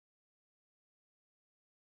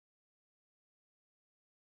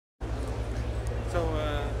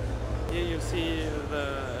see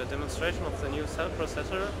the demonstration of the new cell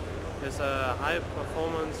processor. It's a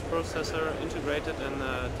high-performance processor integrated in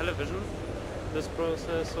television. This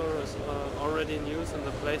processor is already in use in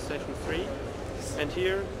the PlayStation 3. And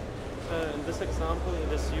here, in this example,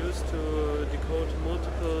 it is used to decode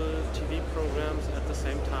multiple TV programs at the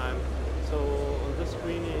same time. So on this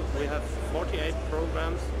screen we have 48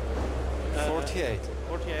 programs. 48?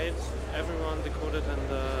 48, everyone decoded at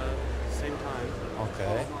the same time.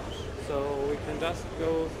 Okay. So we can just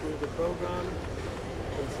go through the program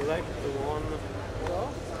and select the one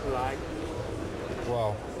we like.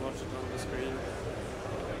 Wow. Watch it on the screen.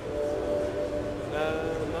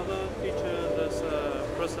 Another feature this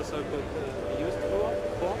processor could be used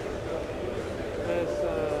for is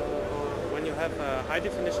when you have a high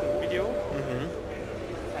definition video,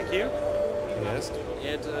 like here. Yes.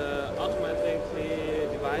 It automatically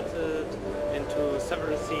divides it into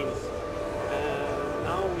several scenes.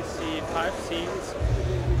 Now we see 5 scenes,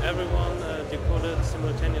 everyone decoded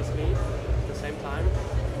simultaneously at the same time.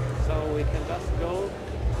 So we can just go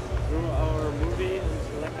through our movie and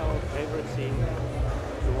select our favorite scene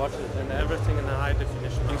to watch it, and everything in a high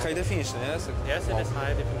definition. In high definition, yes? Yes, it is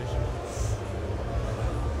high definition.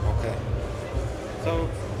 Okay. So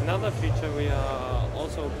another feature we are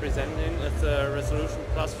also presenting is the Resolution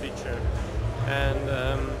Plus feature.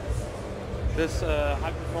 And this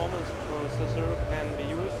high performance processor can be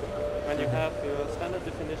used when you have your standard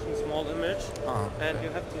definition small image and you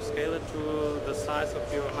have to scale it to the size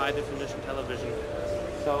of your high definition television.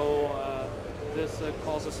 So this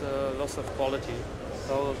causes a loss of quality.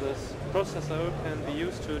 So this processor can be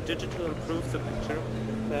used to digitally improve the picture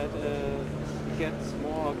that gets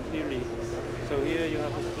more clearly. So here you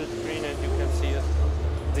have a split screen and you can see it.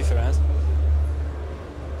 Difference?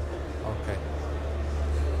 Okay.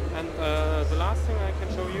 And the last thing I can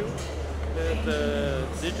show you is the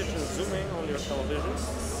digital zooming on your television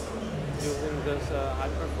using this high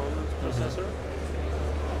performance processor.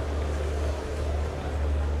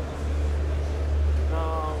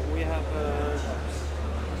 Now we have a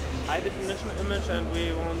high definition image and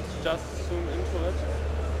we want to just zoom into it.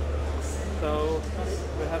 So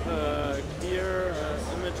we have a clear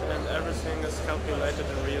image and everything is calculated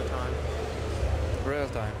in real time. Real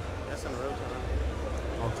time? Yes, in real time.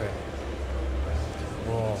 Okay.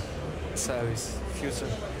 Wow. Service future.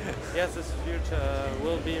 Yes, this future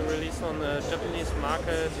will be released on the Japanese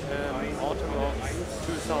market in autumn of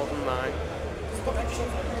 2009.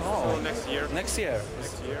 Oh. So next year. Next year?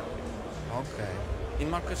 Next year. Okay. In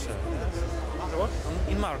market share? What?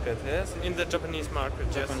 In market, yes? In the Japanese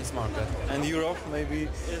market, Japanese market. And Europe maybe?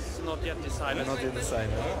 It's not yet decided. Not yet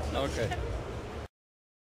decided. Okay.